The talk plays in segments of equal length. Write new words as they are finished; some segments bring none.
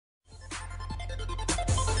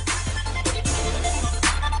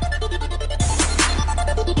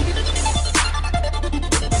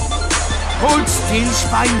Hold still,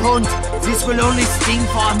 Schweinhund. This will only sting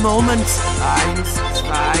for a moment. 1, 2,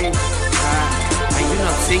 I do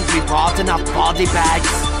not think we brought enough body bags.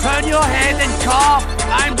 Turn your head and cough.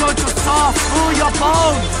 I'm going to saw through your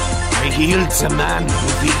bones. I healed the man who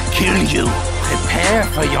will kill you. Prepare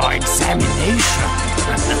for your examination.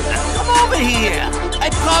 Come over here. I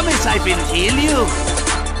promise I will heal you.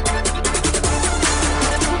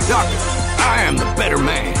 Doctor, I am the better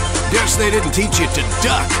man. Guess they didn't teach you to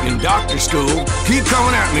duck in doctor school. Keep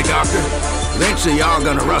coming at me, doctor. Eventually y'all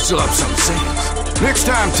gonna rustle up some sense. Next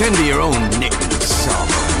time, tend to your own nicknames,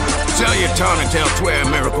 Sell your tongue and tell Twer,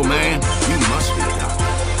 miracle man. You must be a doctor.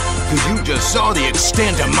 Cause you just saw the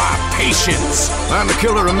extent of my patience. I'm the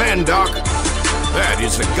killer of men, Doc. That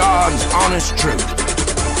is the God's honest truth.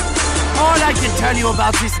 All I can tell you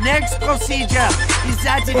about this next procedure is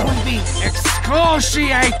that it will be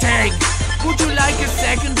excruciating. Would you like a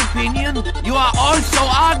second opinion? You are also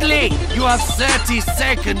ugly. You have 30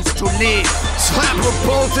 seconds to live. Slap a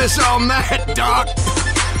poultice on that, Doc.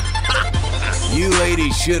 You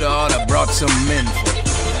ladies should have brought some men for you.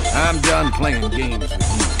 I'm done playing games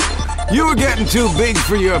with you. You were getting too big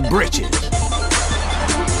for your britches.